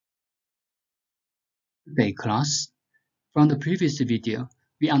Today class, from the previous video,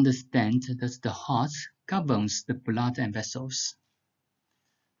 we understand that the heart governs the blood and vessels.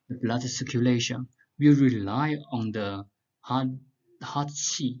 The blood circulation will rely on the heart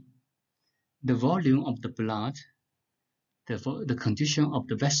qi, the volume of the blood, the condition of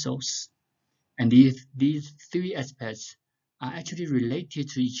the vessels, and these three aspects are actually related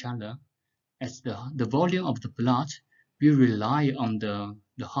to each other, as the volume of the blood will rely on the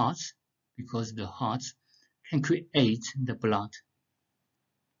heart, because the heart can create the blood.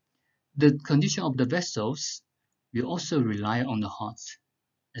 The condition of the vessels will also rely on the heart,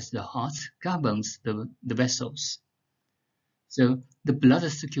 as the heart governs the vessels. So the blood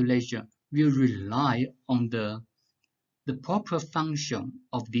circulation will rely on the proper function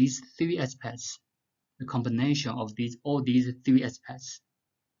of these three aspects, the combination of all these three aspects.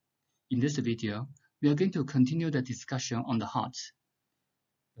 In this video, we are going to continue the discussion on the heart.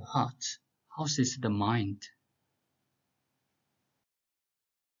 The heart houses the mind.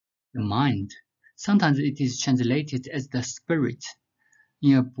 The mind, sometimes it is translated as the spirit.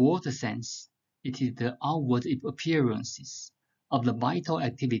 In a broad sense, it is the outward appearances of the vital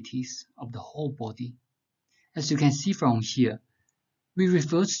activities of the whole body. As you can see from here, we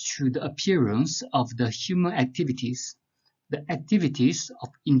refer to the appearance of the human activities, the activities of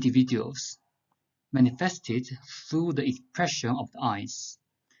individuals, manifested through the expression of the eyes,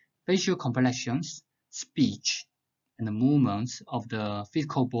 facial complexions, speech, and the movements of the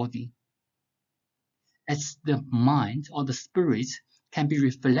physical body. As the mind or the spirit can be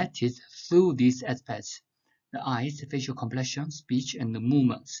reflected through these aspects, the eyes, facial complexion, speech, and the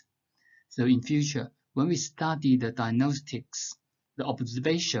movements. So in future, when we study the diagnostics, the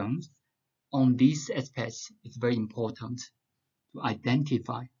observations on these aspects is very important to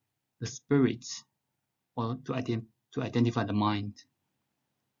identify the spirits or to identify the mind.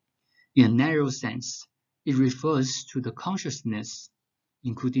 In a narrow sense, it refers to the consciousness,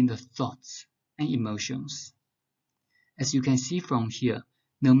 including the thoughts and emotions. As you can see from here,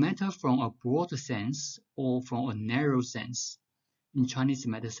 no matter from a broad sense or from a narrow sense, in Chinese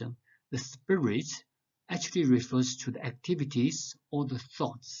medicine, the spirit actually refers to the activities or the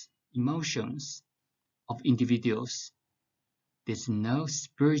thoughts, emotions of individuals. There's no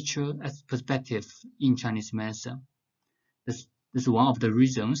spiritual perspective in Chinese medicine. This is one of the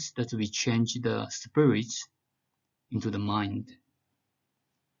reasons that we change the spirit into the mind.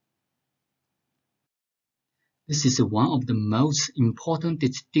 This is one of the most important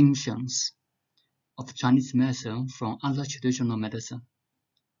distinctions of Chinese medicine from other traditional medicine.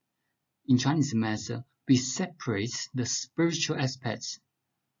 In Chinese medicine, we separate the spiritual aspects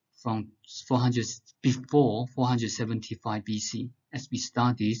from before 475 BC, as we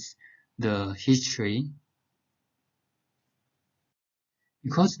studied the history.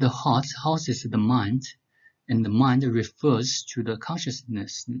 Because the heart houses the mind, and the mind refers to the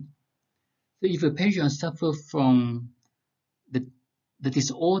consciousness. So if a patient suffers from the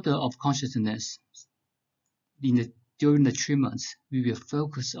disorder of consciousness during the treatment, we will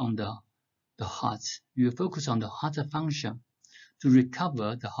focus on the heart. We will focus on the heart function to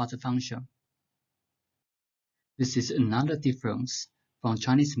recover the heart function. This is another difference from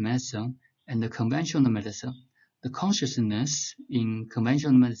Chinese medicine and the conventional medicine. The consciousness in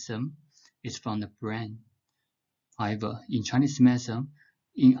conventional medicine is from the brain. However, in Chinese medicine,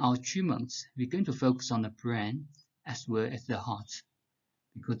 in our treatments, we're going to focus on the brain as well as the heart,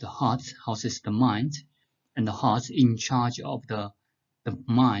 because the heart houses the mind, and the heart is in charge of the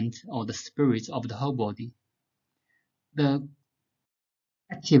mind or the spirit of the whole body. The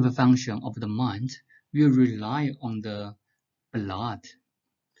active function of the mind will rely on the blood.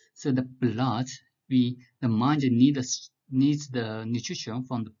 So the blood, the mind needs the nutrition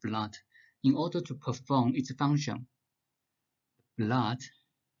from the blood in order to perform its function. Blood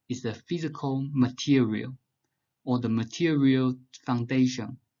is the physical material or the material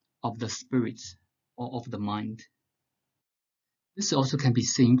foundation of the spirit or of the mind. This also can be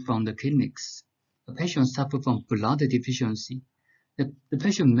seen from the clinics. A patient suffers from blood deficiency. The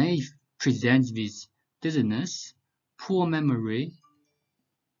patient may present with dizziness, poor memory,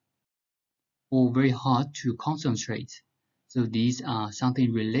 or very hard to concentrate. So these are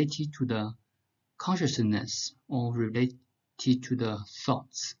something related to the consciousness or related to the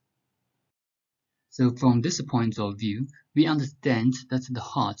thoughts. So from this point of view, we understand that the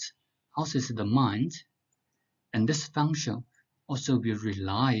heart houses the mind, and this function also will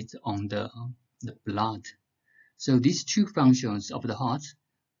rely on the blood. So these two functions of the heart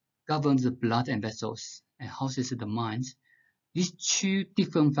govern the blood and vessels and houses the mind. These two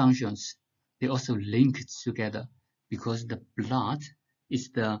different functions, they also link together because the blood is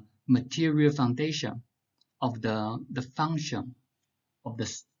the material foundation of the function of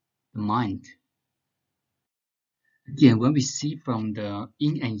the mind. Again, when we see from the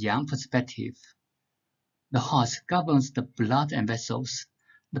yin and yang perspective, the heart governs the blood and vessels.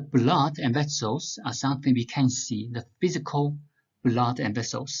 The blood and vessels are something we can see, the physical blood and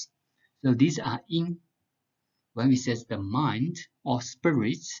vessels. So these are yin. When we say the mind or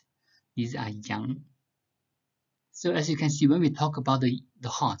spirit, these are yang. So as you can see, when we talk about the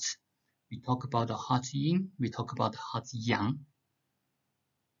heart, we talk about the heart yin, we talk about the heart yang.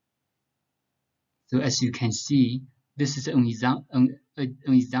 So as you can see, this is an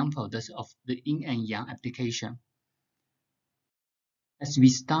example of the yin and yang application. As we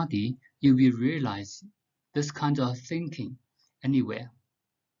study, you will realize this kind of thinking anywhere.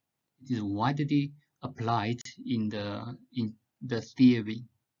 It is widely applied in the theory.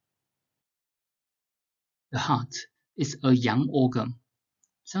 The heart is a yang organ.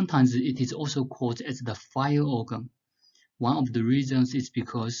 Sometimes it is also called as the fire organ. One of the reasons is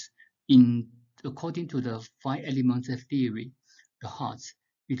because according to the 5 elements theory, the heart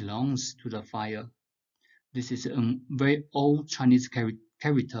belongs to the fire. This is a very old Chinese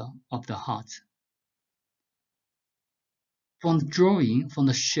character of the heart. From the drawing, from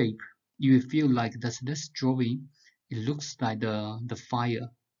the shape, you will feel like that this drawing, it looks like the fire.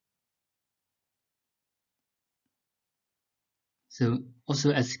 So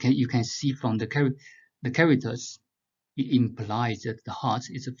also as you can see from the characters, it implies that the heart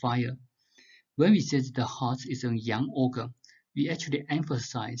is a fire. When we say the heart is a yang organ, we actually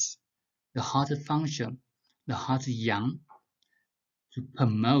emphasize the heart function, the heart yang, to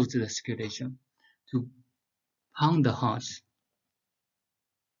promote the circulation, to pound the heart,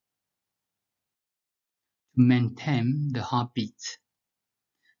 to maintain the heartbeat.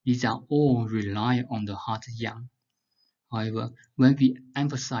 These are all rely on the heart yang. However, when we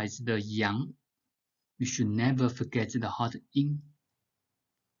emphasize the yang, we should never forget the heart yin.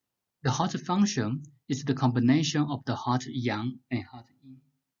 The heart function is the combination of the heart yang and heart yin.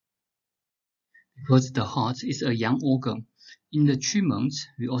 Because the heart is a yang organ, in the treatment,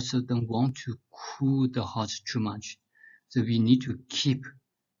 we also don't want to cool the heart too much. So we need to keep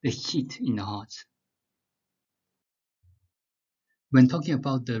the heat in the heart. When talking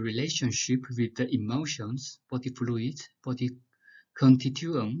about the relationship with the emotions, body fluids, body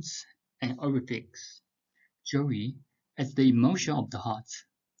constituents, and orifices, joy as the emotion of the heart,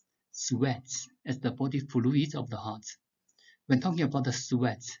 sweat as the body fluid of the heart. When talking about the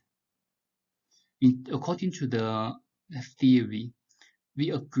sweat, according to the theory,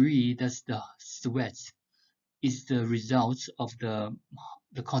 we agree that the sweat is the result of the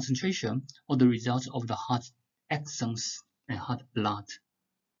concentration or the result of the heart axons and heart blood.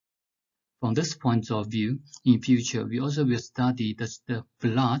 From this point of view, in future, we also will study that the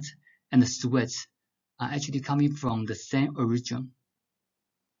blood and the sweat are actually coming from the same origin.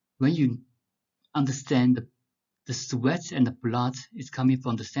 When you understand the sweat and the blood is coming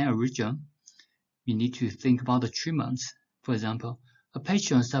from the same origin, we need to think about the treatments. For example, a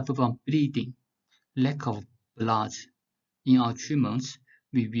patient suffers from bleeding, lack of blood. In our treatments,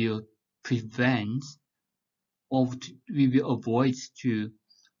 we will prevent or we will avoid to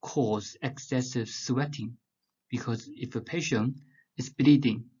cause excessive sweating, because if a patient is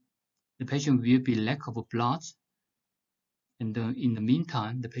bleeding, the patient will be lack of blood, and in the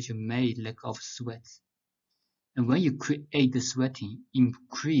meantime, the patient may lack of sweat. And when you create the sweating,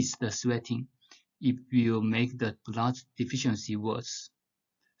 increase the sweating, it will make the blood deficiency worse.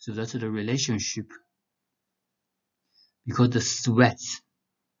 So that's the relationship. Because the sweat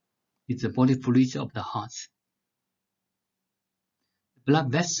is the body fluid of the heart.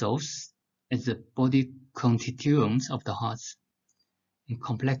 Blood vessels is the body constituents of the heart. In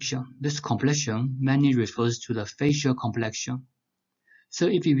complexion, this complexion mainly refers to the facial complexion. So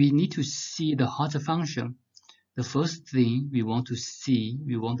if we need to see the heart function, the first thing we want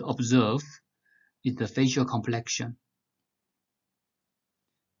to observe is the facial complexion.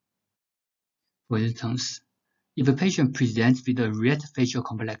 For instance, if a patient presents with a red facial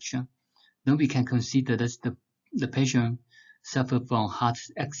complexion, then we can consider that the patient suffers from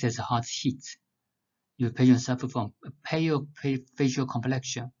excess heart heat. If a patient suffers from a pale facial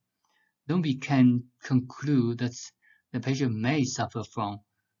complexion, then we can conclude that the patient may suffer from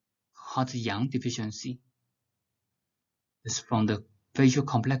heart yang deficiency. This is from the facial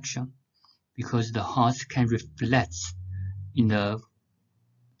complexion, because the heart can reflect in the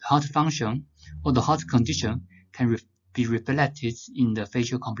heart function, or the heart condition can be reflected in the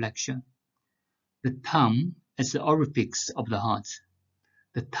facial complexion. The tongue is the orifice of the heart.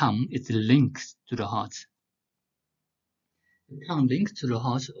 The tongue is linked to the heart. The tongue links to the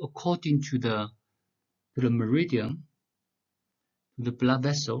heart according to the to the meridian, to the blood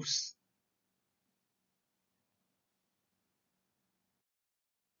vessels,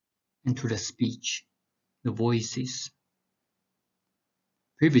 and to the speech, the voices.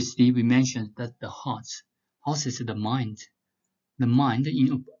 Previously, we mentioned that the heart houses the mind. The mind,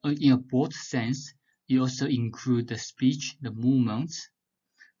 in a broad sense, it also includes the speech, the movements.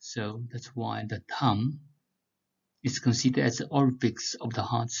 So that's why the tongue is considered as the orifice of the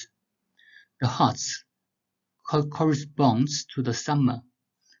heart. The heart corresponds to the summer,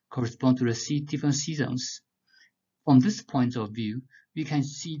 corresponds to the different seasons. From this point of view, we can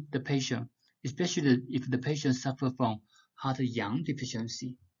see the patient, especially if the patient suffers from heart-yang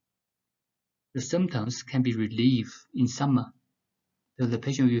deficiency. The symptoms can be relieved in summer, so the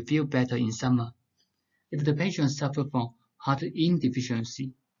patient will feel better in summer. If the patient suffers from heart-yin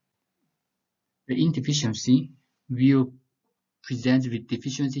deficiency, the yin deficiency will present with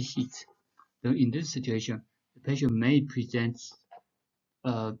deficiency heat. So in this situation, the patient may present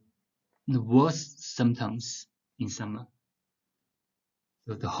worse symptoms in summer.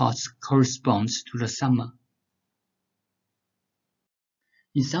 So the heart corresponds to the summer.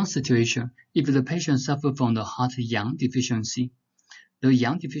 In some situations, if the patient suffers from the heart-yang deficiency, the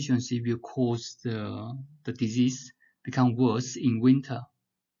yang deficiency will cause the disease become worse in winter.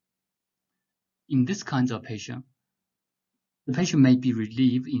 In this kind of patient, the patient may be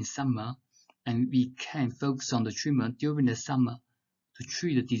relieved in summer, and we can focus on the treatment during the summer to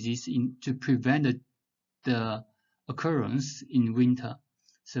treat the disease to prevent the occurrence in winter.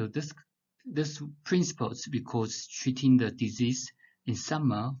 So this principles we call treating the disease in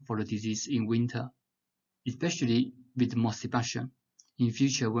summer for the disease in winter, especially with moxibustion. In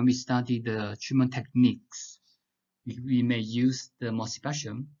future, when we study the treatment techniques, we may use the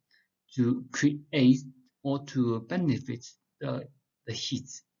moxibustion to create or to benefit the heat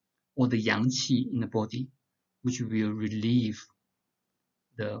or the yang qi in the body, which will relieve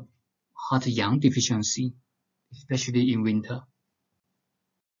the heart-yang deficiency, especially in winter.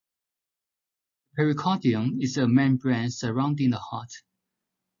 Pericardium is a membrane surrounding the heart.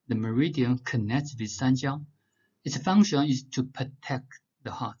 The meridian connects with Zang Xiang. Its function is to protect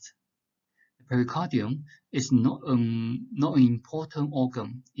the heart. The pericardium is not an important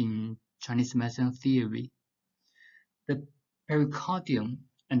organ in Chinese medicine theory. The pericardium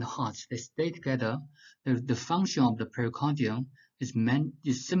and the heart, they stay together. The function of the pericardium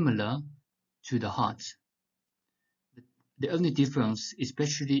is similar to the heart. The only difference,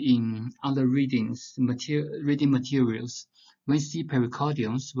 especially in other reading materials, when we see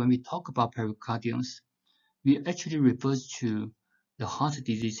pericardiums, when we talk about pericardiums, we actually refer to the heart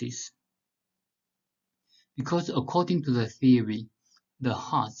diseases. Because according to the theory, the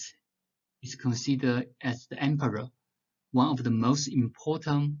heart is considered as the emperor, one of the most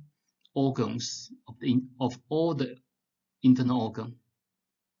important organs of all the internal organs.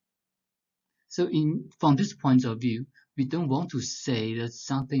 So from this point of view, we don't want to say that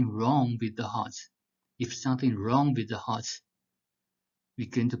something wrong with the heart. If something wrong with the heart, we're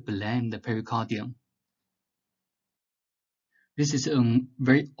going to blame the pericardium. This is a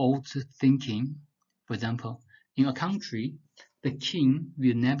very old thinking. For example, in a country, the king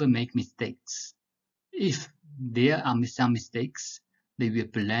will never make mistakes. If there are some mistakes, they will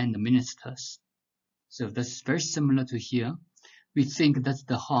blame the ministers. So that's very similar to here. We think that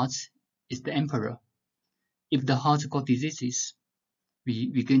the heart is the emperor. If the heart got diseases,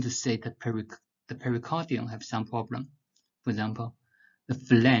 we're going to say that the pericardium have some problem. For example, the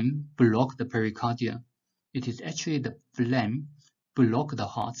phlegm block the pericardium. It is actually the phlegm block the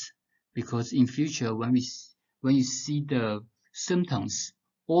heart, because in future when you see the symptoms,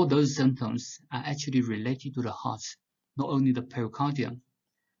 all those symptoms are actually related to the heart, not only the pericardium.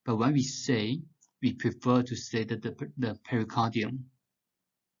 But when we prefer to say that the pericardium.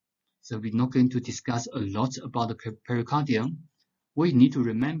 So we're not going to discuss a lot about the pericardium. What you need to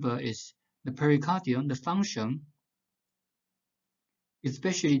remember is the pericardium, the function,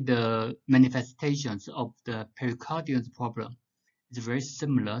 especially the manifestations of the pericardium problem, is very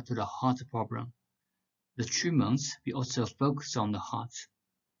similar to the heart problem. The treatments we also focus on the heart.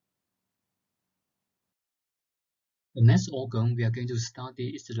 The next organ we are going to study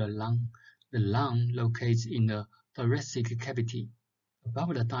is the lung. The lung locates in the thoracic cavity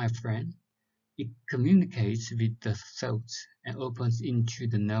above the diaphragm. It communicates with the throat and opens into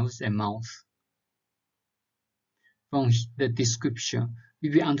the nose and mouth. From the description, we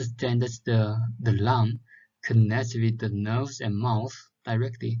will understand that the lung connects with the nose and mouth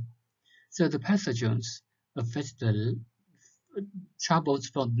directly. So the pathogens affect the troubles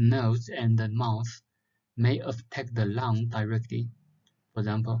from the nose and the mouth may affect the lung directly. For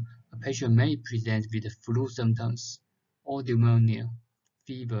example, a patient may present with flu symptoms or pneumonia,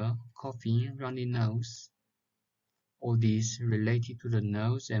 fever, coughing, runny nose. All these related to the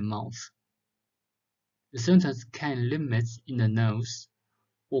nose and mouth. The symptoms can limit in the nose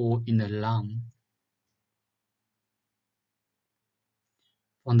or in the lung.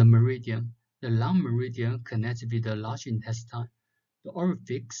 From the meridian, the lung meridian connects with the large intestine. The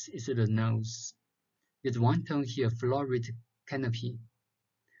orifice is the nose. There's one term here, florid canopy.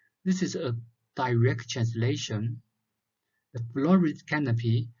 This is a direct translation. The florid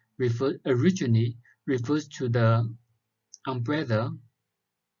canopy originally refers to the umbrella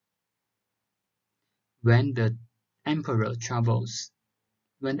when the emperor travels.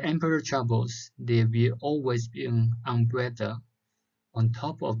 When the emperor travels, there will always be an umbrella on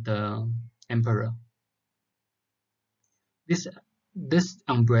top of the emperor. This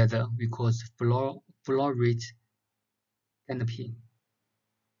umbrella we call florid canopy.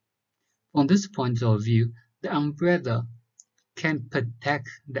 From this point of view, the umbrella can protect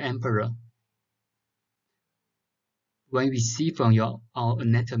the emperor. When we see from our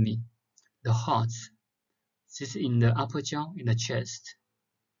anatomy, the heart sits in the upper jaw, in the chest.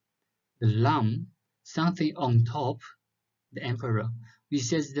 The lung, something on top, the emperor. We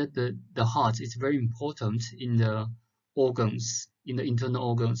said that the heart is very important in the organs, in the internal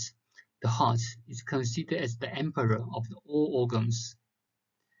organs. The heart is considered as the emperor of all organs.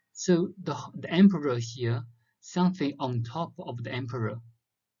 So the emperor here, something on top of the emperor.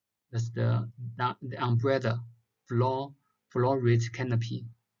 That's the umbrella, florid canopy.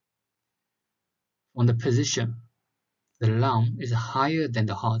 On the position, the lung is higher than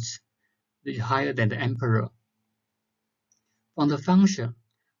the heart, is higher than the emperor. On the function,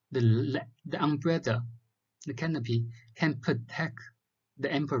 the umbrella, the canopy, can protect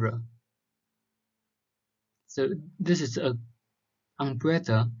the emperor. So this is a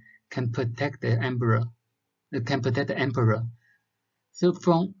umbrella can protect the emperor. It can protect the emperor. So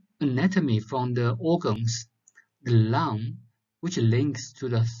from anatomy, from the organs, the lung, which links to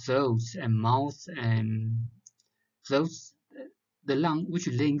the throat and mouth and throats, the lung which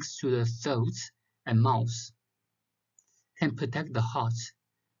links to the throat and mouth can protect the heart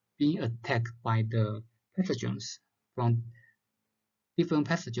being attacked by the pathogens from different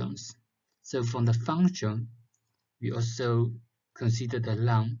pathogens. So from the function, we also consider the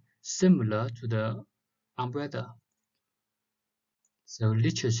lung similar to the umbrella. So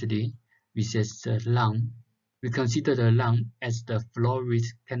literally, we say the lung. We consider the lung as the florid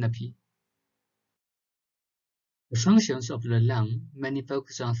canopy. The functions of the lung mainly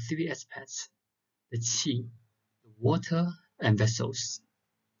focus on three aspects: the qi, the water, and vessels.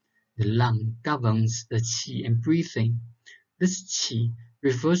 The lung governs the qi and breathing. This qi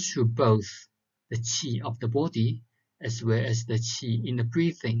refers to both the qi of the body as well as the qi in the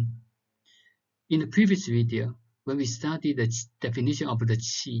breathing. In the previous video, when we studied the definition of the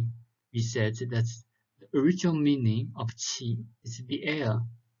qi, we said that the original meaning of qi is the air.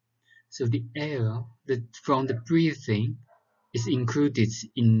 So the air from the breathing is included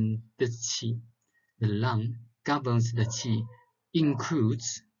in the qi. The lung governs the qi,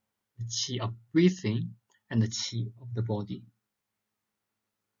 includes the qi of breathing and the qi of the body.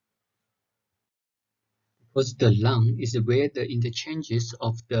 Because the lung is where the interchanges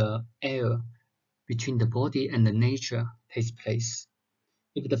of the air between the body and the nature takes place.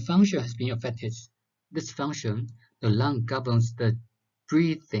 If the function has been affected, this function, the lung governs the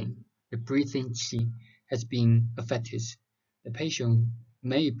breathing qi has been affected, the patient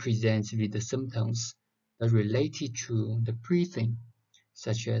may present with the symptoms that related to the breathing,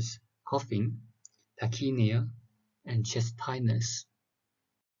 such as coughing, tachypnea, and chest tightness.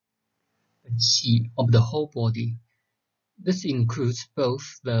 The qi of the whole body. This includes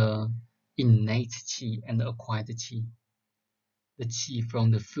both the innate qi and the acquired qi. The qi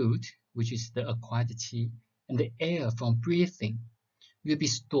from the food, which is the acquired qi, and the air from breathing will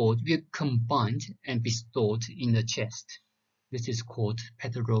combined and be stored in the chest. This is called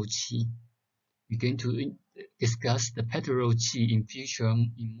peteral qi. We're going to discuss the peteral qi in future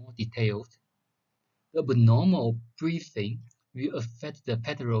in more detail. The abnormal breathing will affect the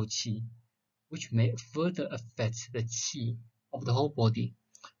peteral qi, which may further affect the qi of the whole body,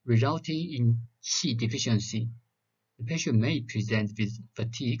 resulting in qi deficiency. The patient may present with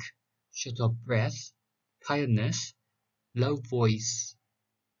fatigue, short of breath, tiredness, low voice.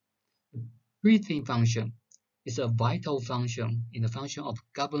 The breathing function is a vital function in the function of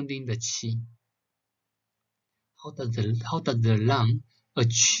governing the qi. How does the lung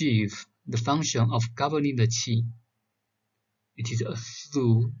achieve the function of governing the qi? It is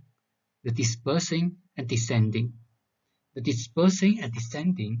through the dispersing and descending. The dispersing and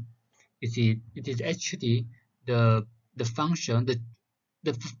descending It is actually the function,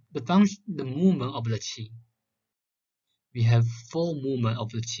 the movement of the qi. We have four movements of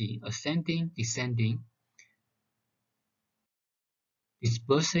the qi: ascending, descending,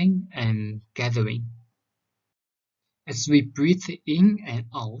 dispersing, and gathering. As we breathe in and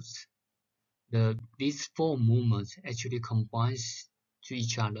out, these four movements actually combine to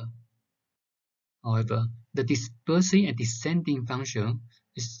each other. However, the dispersing and descending function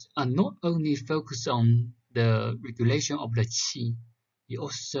are not only focused on the regulation of the qi, it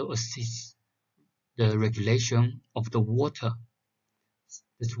also assists the regulation of the water.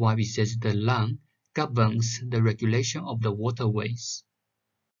 That's why we say the lung governs the regulation of the waterways.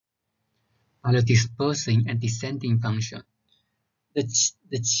 By the dispersing and descending function, the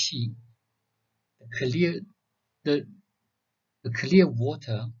qi, the clear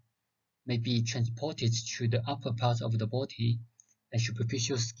water may be transported to the upper part of the body and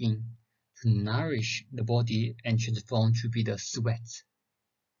superficial skin to nourish the body and transform to be the sweat.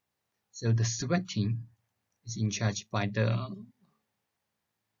 So the sweating is in charge by the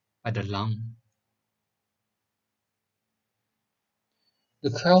lung. The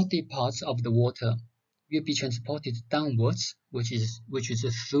cloudy parts of the water will be transported downwards, which is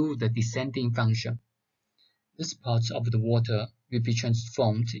through the descending function. This part of the water will be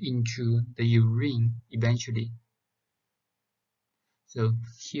transformed into the urine eventually. So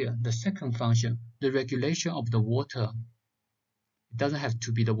here, the second function, the regulation of the water. It doesn't have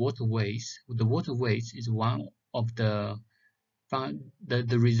to be the waterways. The waterways is one of the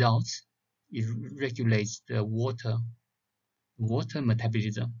results. It regulates the water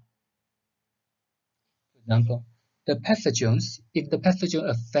metabolism. For example, the pathogens, if the pathogen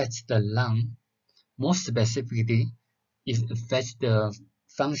affects the lung, more specifically, it affects the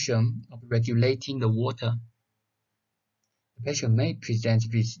function of regulating the water. The patient may present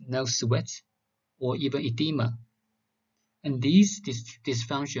with no sweat or even edema, and this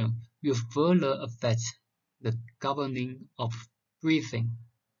dysfunction will further affect the governing of breathing,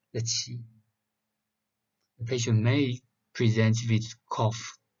 the qi. The patient may present with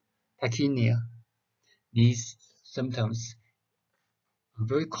cough, tachypnea. These symptoms are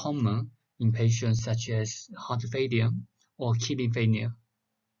very common in patients such as heart failure or kidney failure.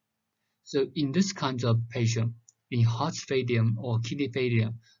 So in this kind of patient, in heart failure or kidney failure,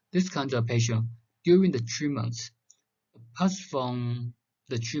 this kind of patient, during the treatment, apart from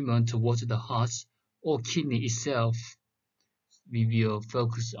the treatment towards the heart or kidney itself, we will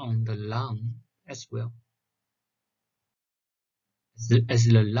focus on the lung as well. As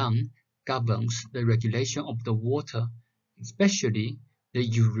the lung governs the regulation of the water, especially the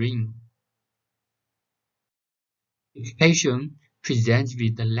urine. If patient presents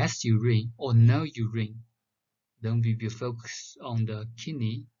with less urine or no urine, then we will focus on the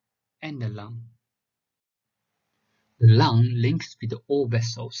kidney and the lung. The lung links with all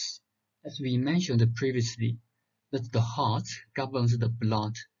vessels. As we mentioned previously, that the heart governs the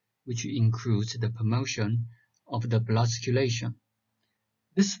blood, which includes the promotion of the blood circulation.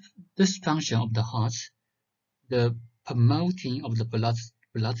 This function of the heart, the promoting of the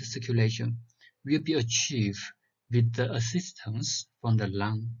blood circulation, will be achieved with the assistance from the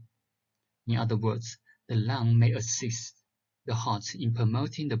lung. In other words, the lung may assist the heart in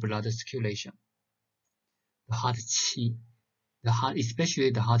promoting the blood circulation. The heart qi,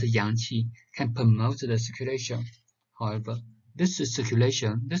 especially the heart yang qi, can promote the circulation. However, this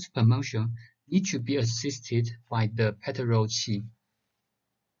promotion needs to be assisted by the peteral qi.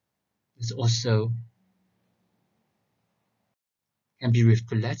 This also can be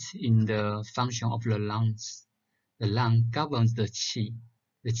reflected in the function of the lungs. The lung governs the qi.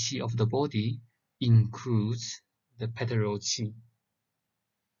 The qi of the body includes the peteral qi.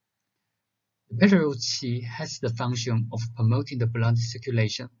 The peteral qi has the function of promoting the blood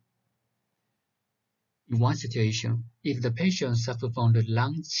circulation. In one situation, if the patient suffers from the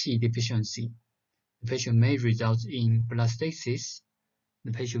lung qi deficiency, the patient may result in blood stasis.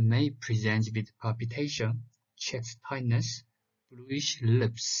 The patient may present with palpitation, chest tightness, bluish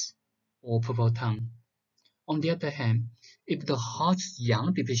lips, or purple tongue. On the other hand, if the heart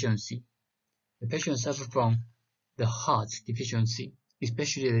yang deficiency, the patient suffers from the heart deficiency,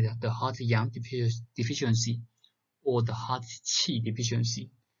 especially the heart yang deficiency or the heart qi deficiency.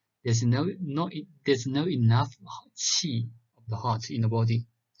 There's no enough qi of the heart in the body.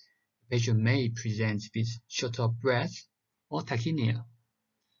 The patient may present with short of breath or tachypnea.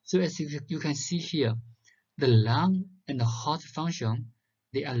 So as you can see here, the lung and the heart function,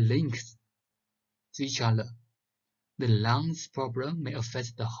 they are linked to each other. The lungs problem may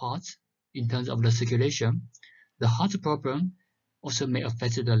affect the heart in terms of the circulation. The heart problem also may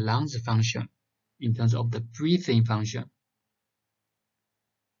affect the lungs function in terms of the breathing function.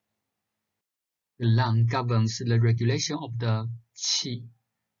 The lung governs the regulation of the qi,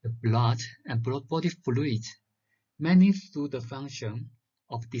 the blood and body fluid, mainly through the function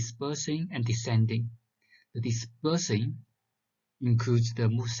of dispersing and descending. The dispersing includes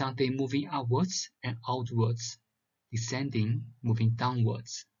something moving upwards and outwards, descending moving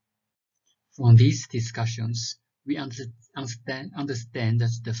downwards. From these discussions, we understand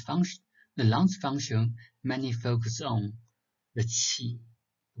that the lungs function mainly focus on the qi,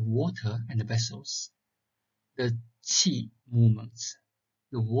 the water, and the vessels. The qi movements,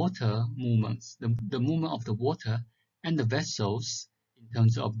 the water movements, the movement of the water and the vessels in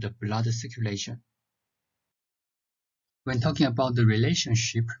terms of the blood circulation. When talking about the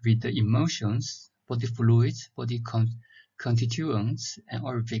relationship with the emotions, body fluids, body constituents, and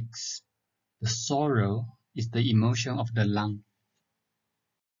orifices, the sorrow is the emotion of the lung.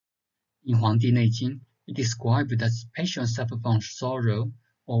 In Huangdi Neijing, it described that patients suffer from sorrow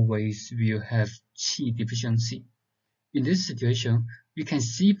always will have qi deficiency. In this situation, we can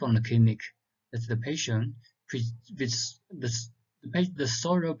see from the clinic that the patient with the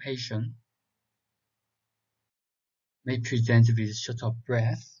sorrow patient may present with short of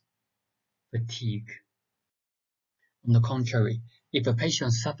breath, fatigue. On the contrary, if a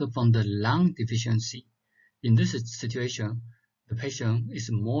patient suffers from the lung deficiency, in this situation, the patient is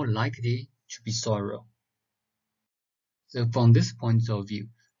more likely to be sorrow. So from this point of view,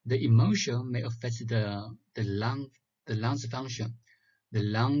 the emotion may affect the lungs function. The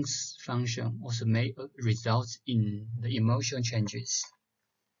lungs function also may result in the emotion changes.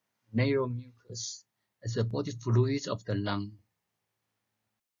 Narrow mucus as the body fluids of the lung.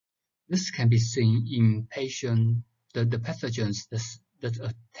 This can be seen in the pathogens that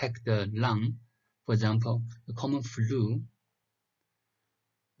attack the lung. For example, the common flu.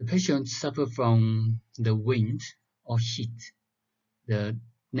 The patient suffers from the wind or heat. The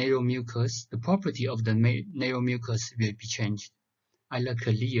narrow mucus, the property of the narrow mucus will be changed, either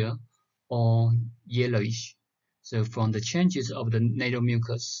clear or yellowish. So from the changes of the narrow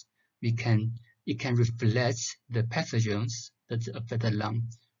mucus, it can reflect the pathogens that affect the lung,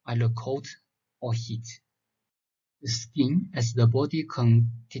 either cold or heat. The skin as the body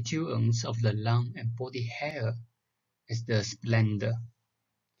constituents of the lung and body hair as the splendor.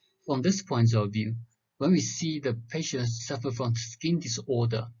 From this point of view, when we see the patient suffer from skin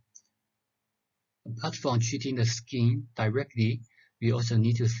disorder, apart from treating the skin directly, we also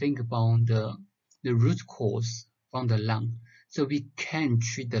need to think about the root cause from the lung, so we can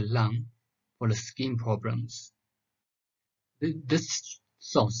treat the lung for the skin problems. This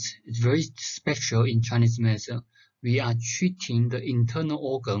thought is very special in Chinese medicine. We are treating the internal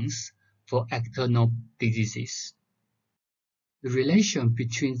organs for external diseases. The relation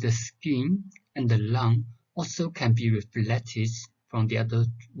between the skin and the lung also can be reflected from the other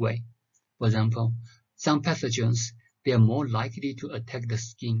way. For example, some pathogens, they are more likely to attack the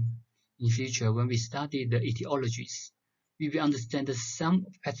skin. In future, when we study the etiologies, we will understand that some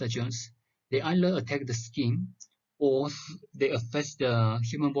pathogens, they either attack the skin or they affect the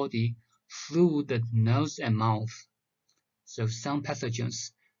human body through the nose and mouth. So some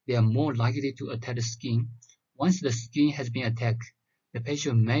pathogens, they are more likely to attack the skin. Once the skin has been attacked, the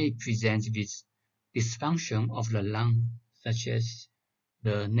patient may present with dysfunction of the lung, such as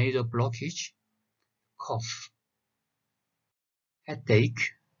the nasal blockage, cough, headache,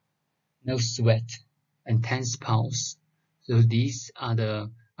 nose sweat, and tense pulse. So these are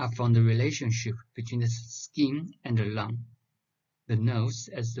from the relationship between the skin and the lung. The nose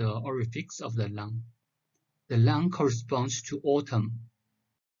as the orifice of the lung. The lung corresponds to autumn,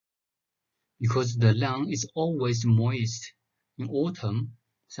 because the lung is always moist. In autumn,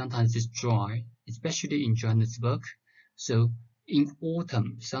 sometimes it's dry, especially in Johannesburg. So in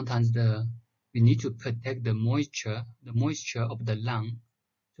autumn, sometimes we need to protect the moisture of the lung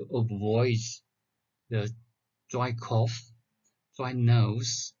to avoid the dry cough, dry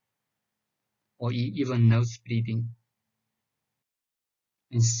nose, or even nose bleeding,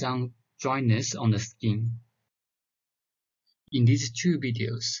 and some dryness on the skin. In these two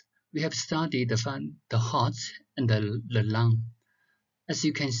videos, we have studied the heart and the lung. As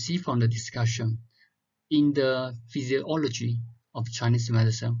you can see from the discussion, in the physiology of Chinese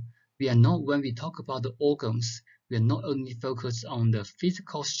medicine, when we talk about the organs, we are not only focused on the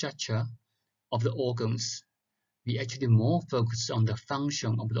physical structure of the organs, we actually more focus on the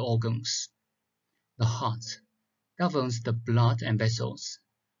function of the organs. The heart governs the blood and vessels.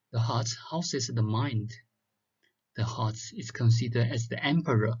 The heart houses the mind. The heart is considered as the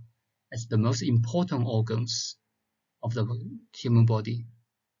emperor, as the most important organs. of the human body.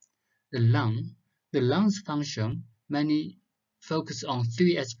 The lungs function mainly focus on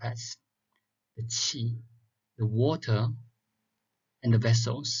three aspects: the qi, the water, and the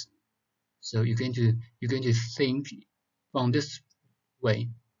vessels. So you're going to think from this way: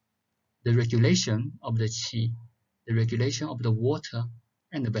 the regulation of the qi, the regulation of the water,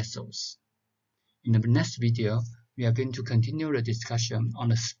 and the vessels. In the next video, we are going to continue the discussion on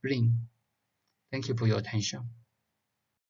the spleen. Thank you for your attention.